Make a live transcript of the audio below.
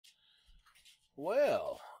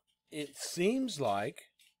Well, it seems like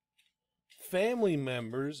family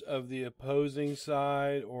members of the opposing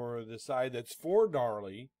side or the side that's for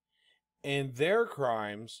Darlie and their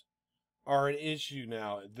crimes are an issue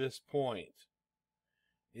now at this point.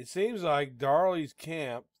 It seems like Darlie's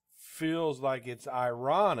camp feels like it's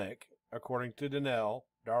ironic, according to Danelle,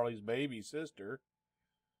 Darlie's baby sister,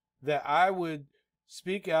 that I would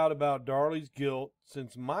speak out about Darlie's guilt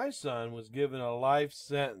since my son was given a life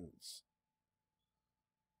sentence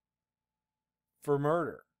for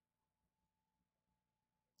murder.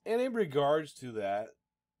 And in regards to that,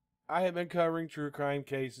 I have been covering true crime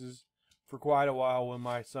cases for quite a while when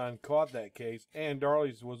my son caught that case, and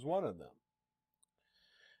Darlie's was one of them.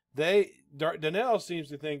 Danelle seems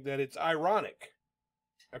to think that it's ironic,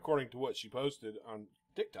 according to what she posted on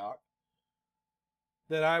TikTok,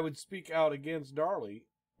 that I would speak out against Darlie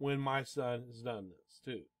when my son has done this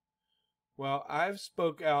too. Well, I've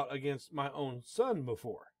spoke out against my own son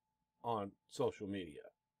before on social media.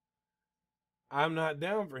 I'm not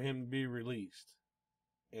down for him to be released.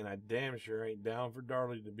 And I damn sure ain't down for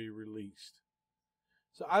Darlie to be released.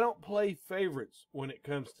 So I don't play favorites when it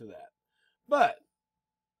comes to that. But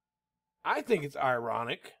I think it's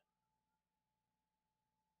ironic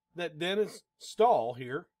that Dennis Stahl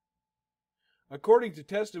here, according to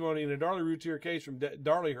testimony in a Darlie Routier case from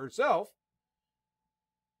Darlie herself,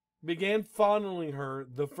 began fondling her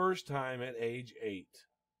the first time at age 8.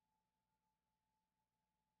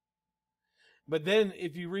 But then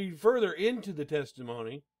if you read further into the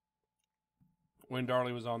testimony, when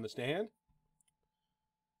Darlie was on the stand,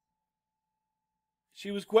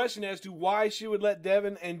 she was questioned as to why she would let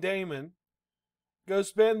Devin and Damon go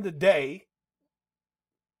spend the day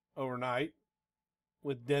overnight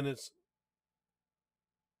with Dennis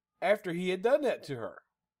after he had done that to her.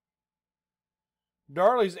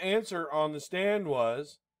 Darlie's answer on the stand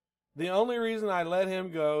was, the only reason I let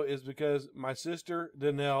him go is because my sister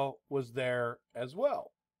Danelle was there as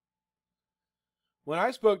well. When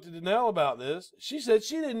I spoke to Danelle about this, she said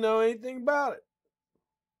she didn't know anything about it.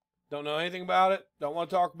 Don't know anything about it. Don't want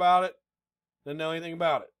to talk about it. Doesn't know anything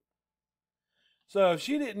about it. So if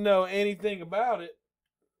she didn't know anything about it,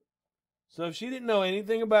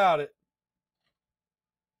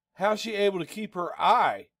 how's she able to keep her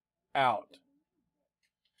eye out?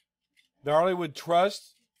 Darlie would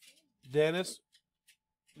trust Dennis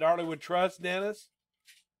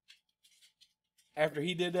after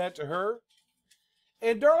he did that to her.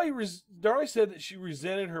 And Darlie said that she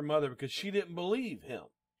resented her mother because she didn't believe him.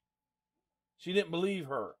 She didn't believe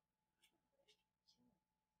her.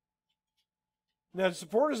 Now, the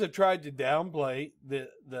supporters have tried to downplay the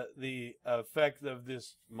effect of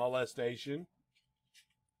this molestation.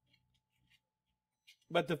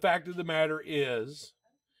 But the fact of the matter is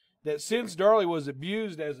that since Darlie was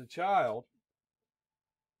abused as a child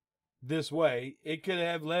this way, it could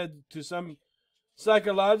have led to some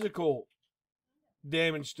psychological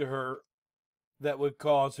damage to her that would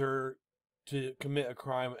cause her to commit a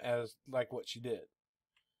crime like what she did.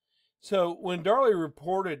 So when Darlie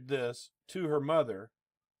reported this to her mother,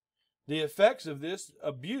 the effects of this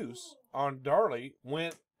abuse on Darlie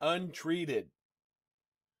went untreated.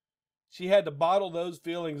 She had to bottle those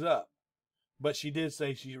feelings up, but she did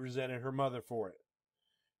say she resented her mother for it.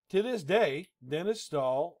 To this day, Dennis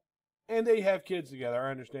Stahl, and they have kids together,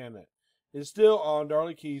 I understand that, is still on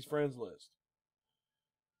Darlie Key's friends list.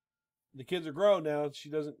 The kids are grown now, she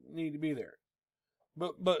doesn't need to be there.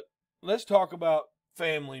 But let's talk about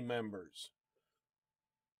family members.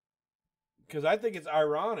 Because I think it's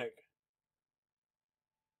ironic,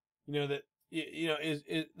 that,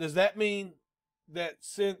 does that mean that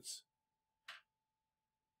since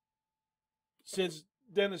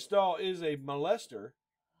Dennis Stahl is a molester,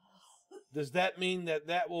 does that mean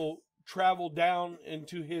that will travel down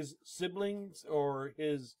into his siblings or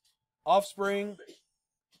his offspring?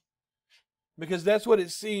 Because that's what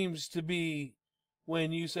it seems to be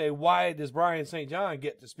when you say, why does BryanSt.John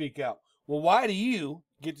get to speak out? Well, why do you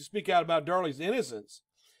get to speak out about Darlie's innocence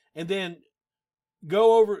and then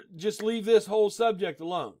just leave this whole subject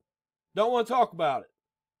alone? Don't want to talk about it.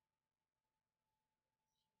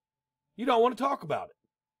 You don't want to talk about it.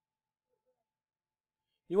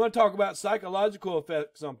 You want to talk about psychological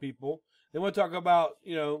effects on people. They want to talk about,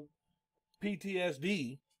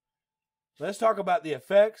 PTSD. Let's talk about the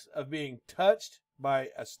effects of being touched by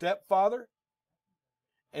a stepfather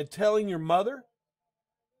and telling your mother,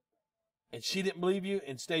 and she didn't believe you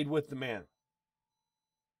and stayed with the man.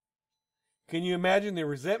 Can you imagine the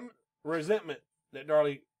resentment that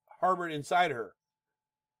Darlie harbored inside her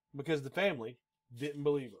because the family didn't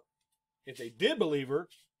believe her? If they did believe her,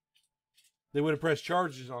 they would have pressed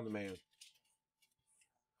charges on the man.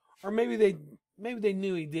 Or maybe they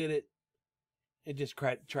knew he did it and just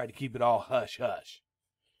tried to keep it all hush hush.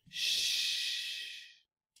 Shh.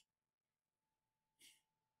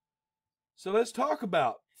 So let's talk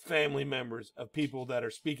about family members of people that are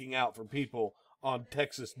speaking out for people on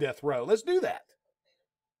Texas death row. Let's do that.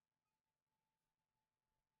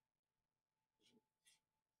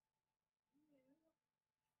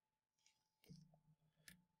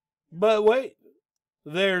 But wait,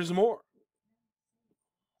 there's more.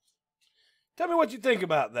 Tell me what you think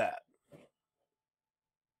about that.